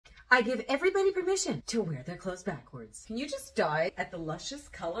I give everybody permission to wear their clothes backwards. Can you just die at the luscious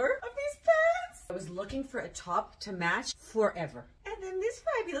color of these pants? I was looking for a top to match forever. And then this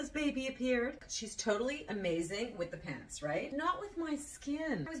fabulous baby appeared. She's totally amazing with the pants, right? Not with my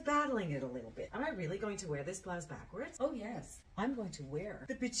skin. I was battling it a little bit. Am I really going to wear this blouse backwards? Oh yes, I'm going to wear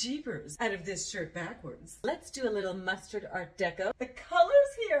the bejeebers out of this shirt backwards. Let's do a little mustard art deco. The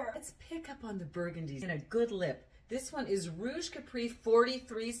colors here. Let's pick up on the burgundies in a good lip. This one is Rouge Capri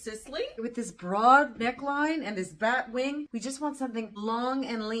 43 Sicily with this broad neckline and this bat wing. We just want something long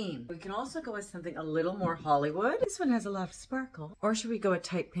and lean. We can also go with something a little more Hollywood. This one has a lot of sparkle. Or should we go a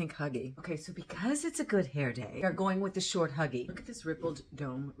tight pink huggy? Okay, so because it's a good hair day, we are going with the short huggy. Look at this rippled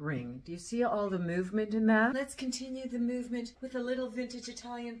dome ring. Do you see all the movement in that? Let's continue the movement with a little vintage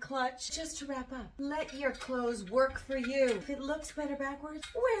Italian clutch. Just to wrap up, let your clothes work for you. If it looks better backwards,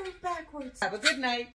 wear it backwards. Have a good night.